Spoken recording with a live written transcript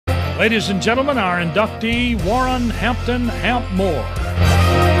Ladies and gentlemen, our inductee, Warren Hampton Hamp Moore.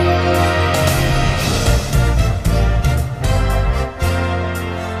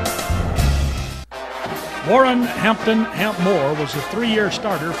 Warren Hampton Hamp Moore was a three-year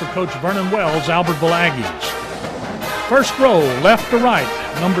starter for Coach Vernon Wells' Albertville Aggies. First row, left to right,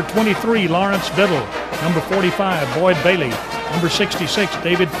 number 23, Lawrence Biddle. Number 45, Boyd Bailey. Number 66,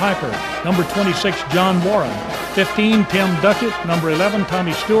 David Piper. Number 26, John Warren. 15, Tim Duckett. Number 11,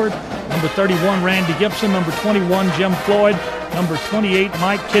 Tommy Stewart. Number 31, Randy Gibson. Number 21, Jim Floyd. Number 28,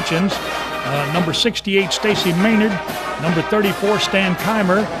 Mike Kitchens. Number 68, Stacy Maynard. Number 34, Stan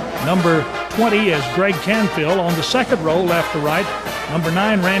Keimer. Number 20 is Greg Canfield. On the second row, left to right, number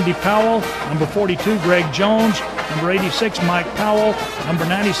 9, Randy Powell. Number 42, Greg Jones. Number 86, Mike Powell. Number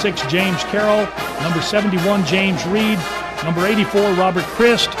 96, James Carroll. Number 71, James Reed. Number 84, Robert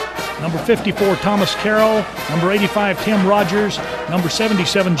Christ. Number 54, Thomas Carroll. Number 85, Tim Rogers. Number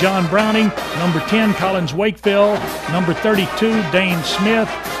 77, John Browning. Number 10, Collins Wakefield. Number 32, Dane Smith.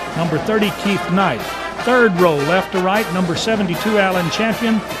 Number 30, Keith Knight. Third row, left to right, number 72, Alan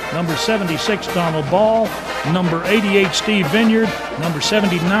Champion. Number 76, Donald Ball. Number 88, Steve Vineyard. Number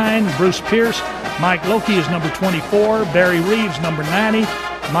 79, Bruce Pierce. Mike Loki is number 24. Barry Reeves, number 90.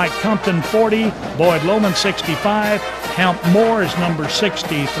 Mike Compton, 40. Boyd Lohman, 65. Hamp Moore is number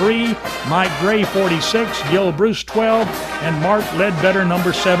 63. Mike Gray, 46. Gil Bruce, 12. And Mark Ledbetter,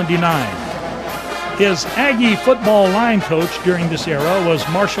 number 79. His Aggie football line coach during this era was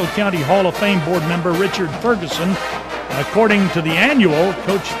Marshall County Hall of Fame board member Richard Ferguson. According to the annual,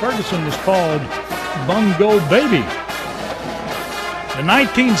 Coach Ferguson was called Bungo Baby. The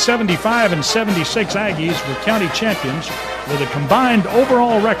 1975 and 76 Aggies were county champions with a combined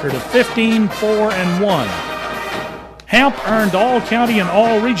overall record of 15-4-1. Hamp earned all-county and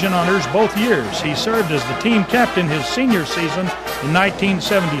all-region honors both years. He served as the team captain his senior season in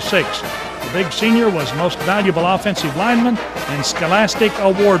 1976. The big senior was Most Valuable Offensive Lineman and Scholastic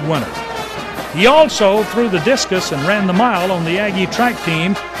Award winner. He also threw the discus and ran the mile on the Aggie track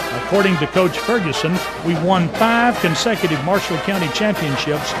team. According to Coach Ferguson, we won 5 consecutive Marshall County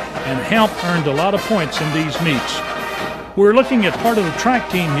championships, and Hamp earned a lot of points in these meets. We're looking at part of the track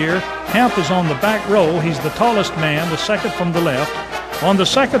team here. Hamp is on the back row. He's the tallest man, the second from the left. On the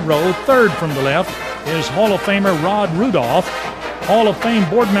second row, third from the left, is Hall of Famer Rod Rudolph. Hall of Fame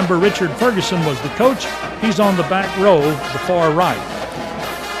board member Richard Ferguson was the coach. He's on the back row, the far right.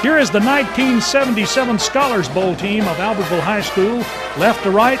 Here is the 1977 Scholars Bowl team of Albertville High School. Left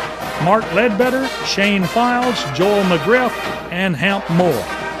to right, Mark Ledbetter, Shane Files, Joel McGriff, and Hamp Moore.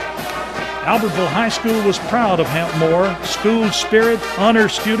 Albertville High School was proud of Hamp Moore. School spirit, honor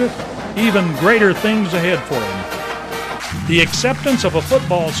student, even greater things ahead for him. The acceptance of a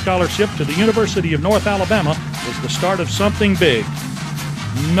football scholarship to the University of North Alabama was the start of something big.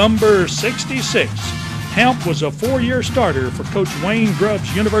 Number 66. Hamp was a 4-year starter for Coach Wayne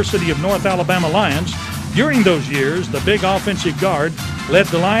Grubb's University of North Alabama Lions. During those years, the big offensive guard led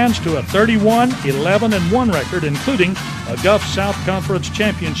the Lions to a 31-11-1 record, including a Gulf South Conference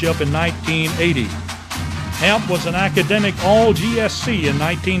championship in 1980. Hamp was an academic All-GSC in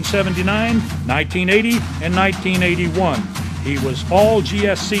 1979, 1980, and 1981. He was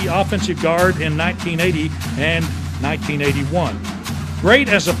All-GSC offensive guard in 1980 and 1981. Great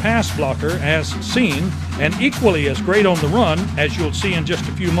as a pass blocker, as seen, and equally as great on the run, as you'll see in just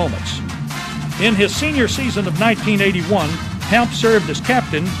a few moments. In his senior season of 1981, Hamp served as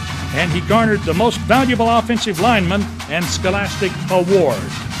captain, and he garnered the Most Valuable Offensive Lineman and Scholastic Award.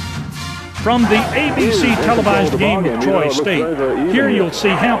 From the ABC televised game of Troy State, here you'll see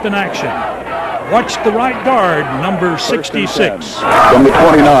Hamp in action. Watch the right guard, number 66. From the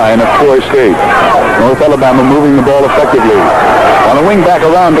 29 of Troy State. North Alabama moving the ball effectively. On a wing back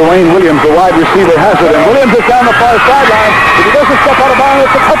around Dwayne Williams, the wide receiver has it, and Williams is down the far sideline. If he doesn't step out of bounds,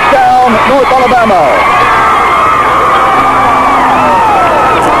 it's a touchdown, North Alabama.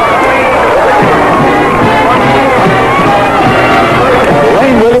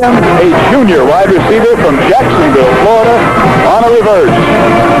 Williams, a junior wide receiver from Jacksonville, Florida, on a reverse.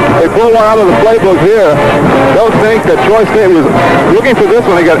 They pull one out of the playbook here. Don't think that Troy State was looking for this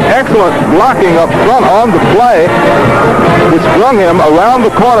one. They got excellent blocking up front on the play, which sprung him around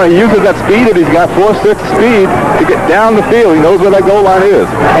the corner. He uses that speed that he's got, 4.6 speed, to get down the field. He knows where that goal line is.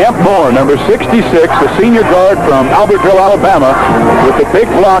 Hamp Moore, number 66, the senior guard from Albertville, Alabama, with the big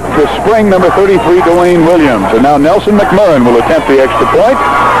block to spring number 33, Dwayne Williams. And now Nelson McMurrin will attempt the extra point.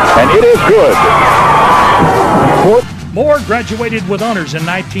 And it is good. Moore graduated with honors in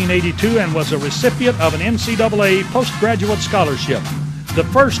 1982 and was a recipient of an NCAA postgraduate scholarship. the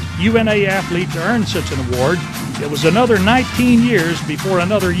first UNA athlete to earn such an award. It was another 19 years before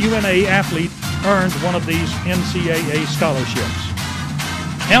another UNA athlete earned one of these NCAA scholarships.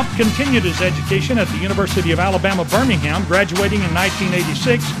 Hamp continued his education at the University of Alabama, Birmingham, graduating in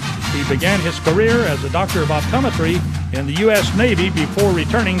 1986. He began his career as a doctor of optometry in the U.S. Navy before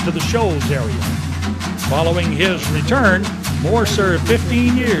returning to the Shoals area. Following his return, Moore served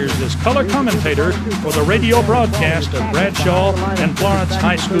 15 years as color commentator for the radio broadcast of Bradshaw and Florence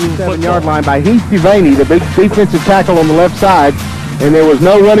High School football. 7-yard line by Heath Devaney, the big defensive tackle on the left side, and there was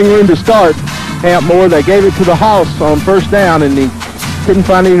no running room to start. Hamp Moore, they gave it to the house on first down, and he couldn't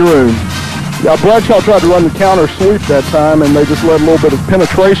find any room. Yeah, Bradshaw tried to run the counter sweep that time, and they just let a little bit of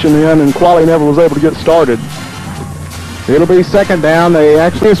penetration in, and Qualley never was able to get started. It'll be second down.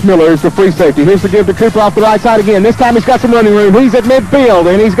 It's Miller is the free safety. Here's the give to Cooper off the right side again. This time he's got some running room. He's at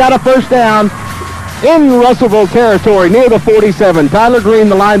midfield, and he's got a first down in Russellville territory near the 47. Tyler Green,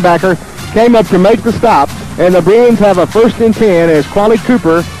 the linebacker, came up to make the stop, and the Bruins have a 1st and 10 as Qualley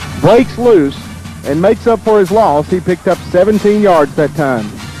Cooper breaks loose and makes up for his loss. He picked up 17 yards that time.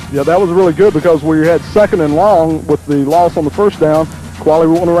 Yeah, that was really good because we had 2nd and long with the loss on the first down. Qualley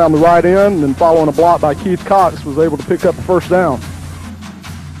went around the right end and following a block by Keith Cox was able to pick up the first down.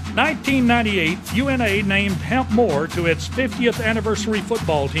 1998, UNA named Hamp Moore to its 50th anniversary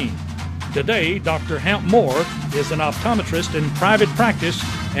football team. Today, Dr. Hamp Moore is an optometrist in private practice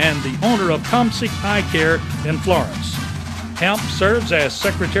and the owner of Comsic Eye Care in Florence. Hamp serves as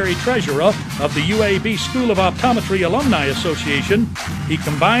Secretary-Treasurer of the UAB School of Optometry Alumni Association. He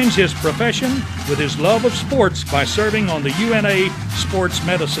combines his profession with his love of sports by serving on the UNA sports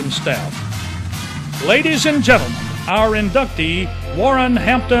medicine staff. Ladies and gentlemen, our inductee, Warren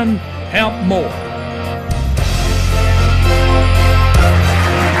Hampton Hamp Moore.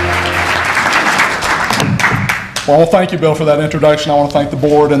 Well, thank you, Bill, for that introduction. I want to thank the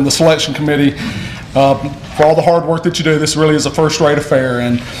board and the selection committee for all the hard work that you do. This really is a first-rate affair,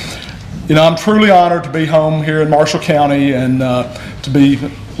 and you know, I'm truly honored to be home here in Marshall County and to be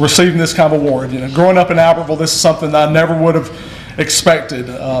receiving this kind of award. You know, growing up in Albertville, this is something that I never would have expected.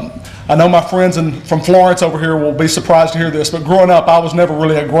 I know my friends from Florence over here will be surprised to hear this, but growing up, I was never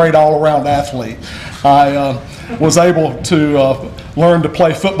really a great all-around athlete. I was able to learn to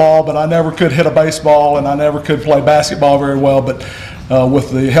play football, but I never could hit a baseball, and I never could play basketball very well. But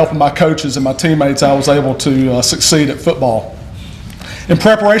with the help of my coaches and my teammates, I was able to succeed at football. In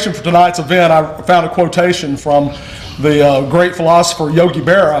preparation for tonight's event, I found a quotation from the great philosopher Yogi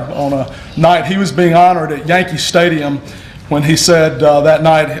Berra on a night he was being honored at Yankee Stadium, when he said that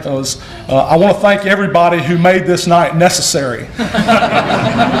night was, "I want to thank everybody who made this night necessary."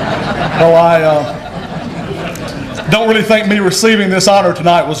 Well, I don't really think me receiving this honor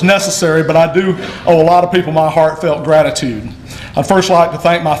tonight was necessary, but I do owe a lot of people my heartfelt gratitude. I'd first like to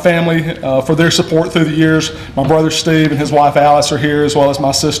thank my family for their support through the years. My brother Steve and his wife Alice are here, as well as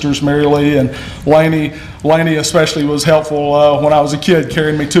my sisters Mary Lee and Laney. Laney especially was helpful when I was a kid,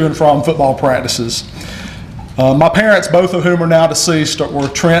 carrying me to and from football practices. My parents, both of whom are now deceased, were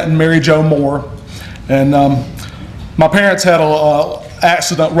Trent and Mary Jo Moore. And my parents had an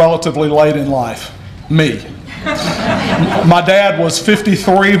accident relatively late in life, me. My dad was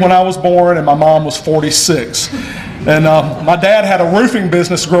 53 when I was born, and my mom was 46. And my dad had a roofing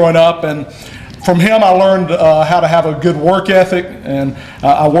business growing up, and from him I learned how to have a good work ethic, and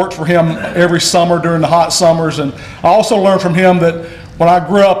I worked for him every summer during the hot summers. And I also learned from him that when I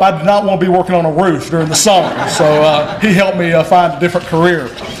grew up, I did not want to be working on a roof during the summer, so he helped me find a different career.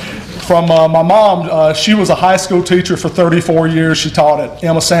 From my mom, she was a high school teacher for 34 years. She taught at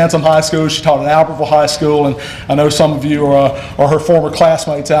Emma Sansom High School. She taught at Albertville High School, and I know some of you are her former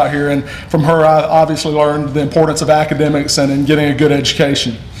classmates out here. And from her, I obviously learned the importance of academics and in getting a good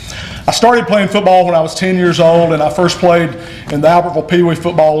education. I started playing football when I was 10 years old, and I first played in the Albertville Pee Wee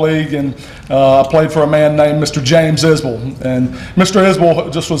Football League, and I played for a man named Mr. James Isbell. And Mr.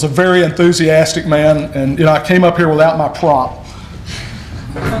 Isbell just was a very enthusiastic man, and you know, I came up here without my prop.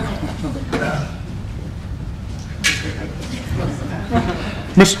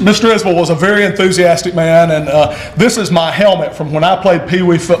 Mr. Isbell was a very enthusiastic man, and this is my helmet from when I played Pee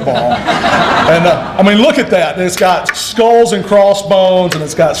Wee football. And I mean, look at that. It's got skulls and crossbones, and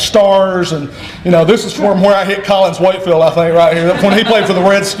it's got stars, and you know, this is from where I hit Collins Wakefield, I think, right here, when he played for the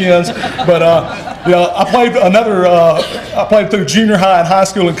Redskins. But you know, I played through junior high and high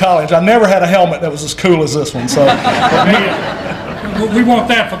school and college. I never had a helmet that was as cool as this one. So. We want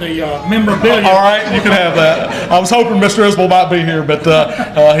that for the memorabilia. All right, you can have that. I was hoping Mr. Isbell might be here, but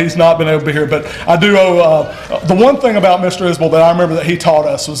he's not been able to be here. But I do owe, the one thing about Mr. Isbell that I remember that he taught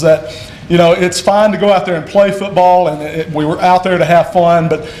us was that, you know, it's fine to go out there and play football, and we were out there to have fun,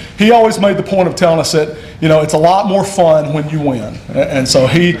 but he always made the point of telling us that, you know, it's a lot more fun when you win. And so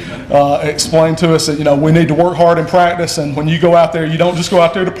he explained to us that, you know, we need to work hard in practice, and when you go out there, you don't just go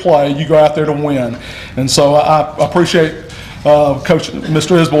out there to play, you go out there to win. And so I appreciate Coach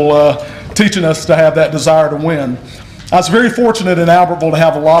Mr. Isbell teaching us to have that desire to win. I was very fortunate in Albertville to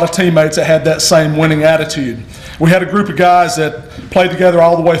have a lot of teammates that had that same winning attitude. We had a group of guys that played together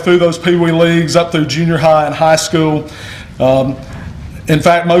all the way through those Pee Wee leagues, up through junior high and high school. In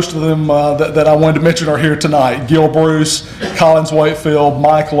fact, most of them that I wanted to mention are here tonight. Gil Bruce, Collins Wakefield,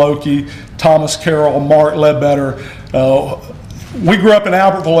 Mike Loki, Thomas Carroll, Mark Ledbetter. We grew up in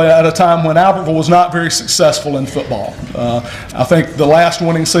Albertville at a time when Albertville was not very successful in football. I think the last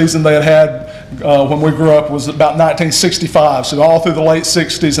winning season they had when we grew up was about 1965. So all through the late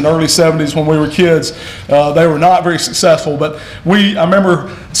 60s and early 70s when we were kids, they were not very successful. But I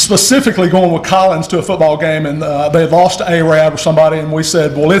remember specifically going with Collins to a football game, and they had lost to A-Rab or somebody, and we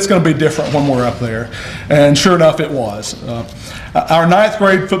said, well, it's going to be different when we're up there. And sure enough, it was. Our 9th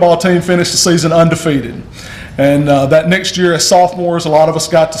grade football team finished the season undefeated. And that next year as sophomores, a lot of us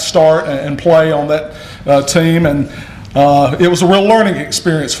got to start and play on that team, and it was a real learning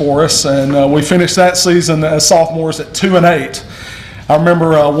experience for us. And we finished that season as sophomores at 2-8. I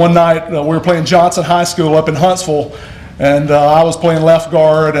remember one night we were playing Johnson High School up in Huntsville, and I was playing left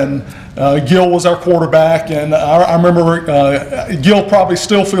guard, and Gil was our quarterback, and I remember Gil probably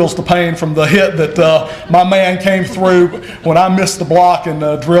still feels the pain from the hit that my man came through when I missed the block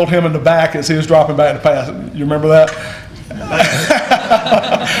and drilled him in the back as he was dropping back to pass. You remember that?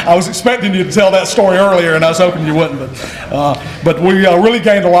 I was expecting you to tell that story earlier, and I was hoping you wouldn't. But we really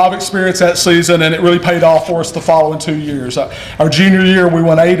gained a lot of experience that season, and it really paid off for us the following 2 years. Our junior year, we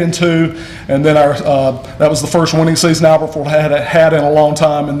went 8-2, and then that was the first winning season Albertville had in a long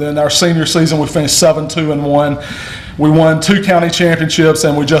time. And then our senior season, we finished 7-2-1. We won 2 county championships,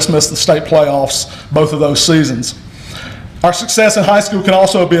 and we just missed the state playoffs both of those seasons. Our success in high school can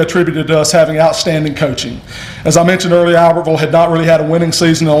also be attributed to us having outstanding coaching. As I mentioned earlier, Albertville had not really had a winning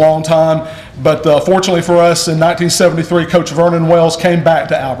season in a long time, but fortunately for us, in 1973, Coach Vernon Wells came back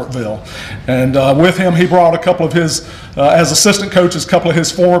to Albertville. And with him, he brought a couple of his, as assistant coaches, a couple of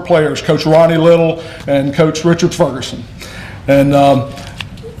his former players, Coach Ronnie Little and Coach Richard Ferguson. And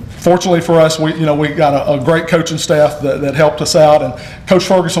fortunately for us, we got a great coaching staff that helped us out. And Coach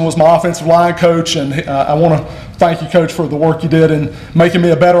Ferguson was my offensive line coach, and I want to thank you, Coach, for the work you did in making me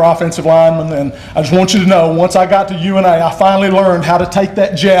a better offensive lineman. And I just want you to know, once I got to UNA, I finally learned how to take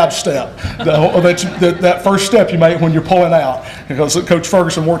that jab step, that first step you make when you're pulling out, because Coach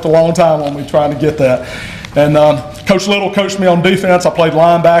Ferguson worked a long time on me trying to get that. And Coach Little coached me on defense. I played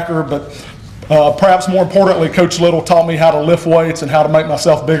linebacker, but perhaps more importantly, Coach Little taught me how to lift weights and how to make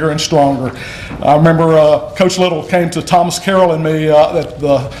myself bigger and stronger. I remember Coach Little came to Thomas Carroll and me at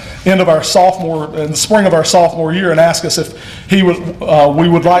the end of our in the spring of our sophomore year, and asked us if we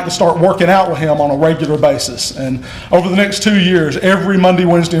would like to start working out with him on a regular basis. And over the next 2 years, every Monday,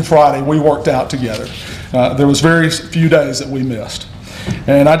 Wednesday, and Friday, we worked out together. There was very few days that we missed.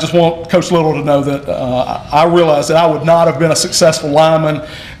 And I just want Coach Little to know that I realized that I would not have been a successful lineman,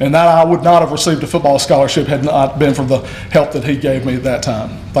 and that I would not have received a football scholarship had not been for the help that he gave me at that time.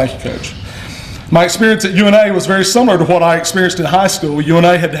 Thank you, Coach. My experience at UNA was very similar to what I experienced in high school.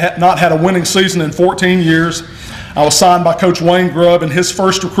 UNA had not had a winning season in 14 years. I was signed by Coach Wayne Grubb in his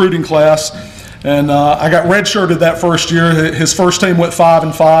first recruiting class, and I got redshirted that first year. His first team went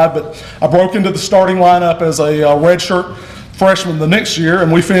 5-5, but I broke into the starting lineup as a redshirt freshman the next year,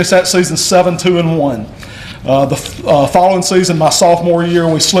 and we finished that season 7-2-1. The following season, my sophomore year,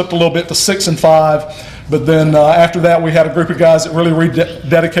 we slipped a little bit to 6-5, but then after that, we had a group of guys that really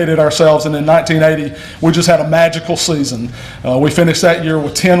rededicated ourselves, and in 1980, we just had a magical season. We finished that year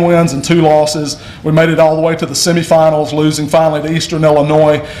with 10 wins and 2 losses. We made it all the way to the semifinals, losing finally to Eastern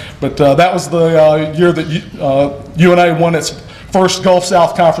Illinois, but that was the year that UNA won its first Gulf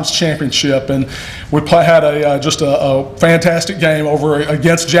South Conference championship, and we had just a fantastic game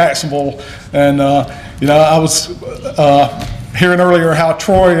against Jacksonville. And I was hearing earlier how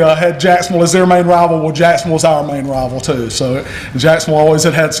Troy had Jacksonville as their main rival. Well, Jacksonville was our main rival too. So Jacksonville always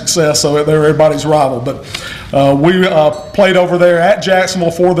had success, so they're everybody's rival. But we played over there at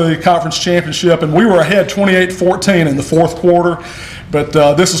Jacksonville for the conference championship, and we were ahead 28-14 in the fourth quarter. But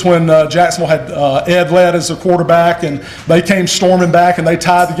this is when Jacksonville had Ed Led as their quarterback, and they came storming back, and they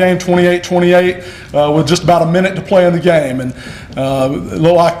tied the game 28-28 with just about a minute to play in the game. And it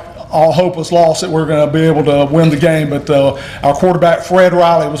looked like all hope was lost that we were going to be able to win the game, but our quarterback Fred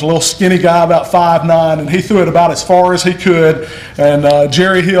Riley was a little skinny guy, about 5'9", and he threw it about as far as he could, and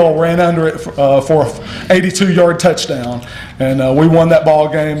Jerry Hill ran under it for an 82-yard touchdown, and we won that ball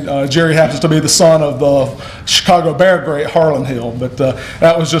game. Jerry happens to be the son of the Chicago Bear great Harlan Hill, but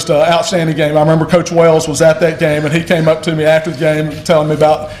that was just an outstanding game. I remember Coach Wells was at that game, and he came up to me after the game telling me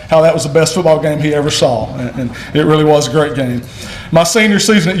about how that was the best football game he ever saw, and it really was a great game. My senior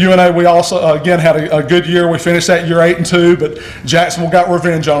season at UNA, we also again had a good year. We finished that year 8-2, but Jacksonville got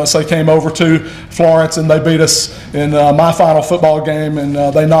revenge on us. They came over to Florence and they beat us in my final football game, and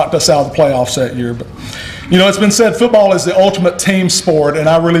they knocked us out of the playoffs that year. But you know, it's been said football is the ultimate team sport, and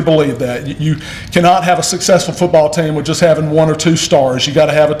I really believe that. You cannot have a successful football team with just having 1 or 2 stars. You got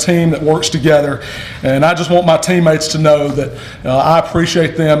to have a team that works together, and I just want my teammates to know that I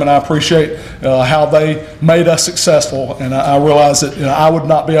appreciate them, and I appreciate how they made us successful, and I realize that I would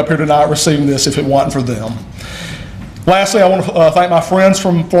not be up here tonight receiving this if it wasn't for them. Lastly, I want to thank my friends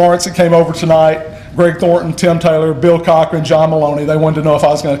from Florence that came over tonight. Greg Thornton, Tim Taylor, Bill Cochran, John Maloney. They wanted to know if I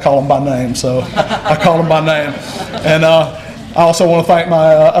was going to call them by name, so I called them by name. And I also want to thank my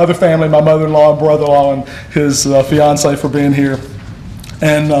other family, my mother-in-law and brother-in-law and his fiance for being here.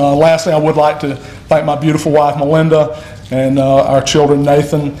 And lastly, I would like to thank my beautiful wife, Melinda, and our children,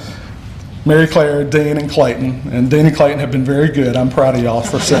 Nathan, Mary Claire, Dean, and Clayton. And Dean and Clayton have been very good. I'm proud of y'all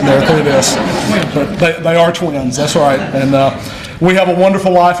for sitting there through this. But they are twins, that's right. And we have a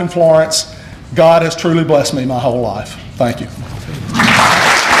wonderful life in Florence. God has truly blessed me my whole life. Thank you.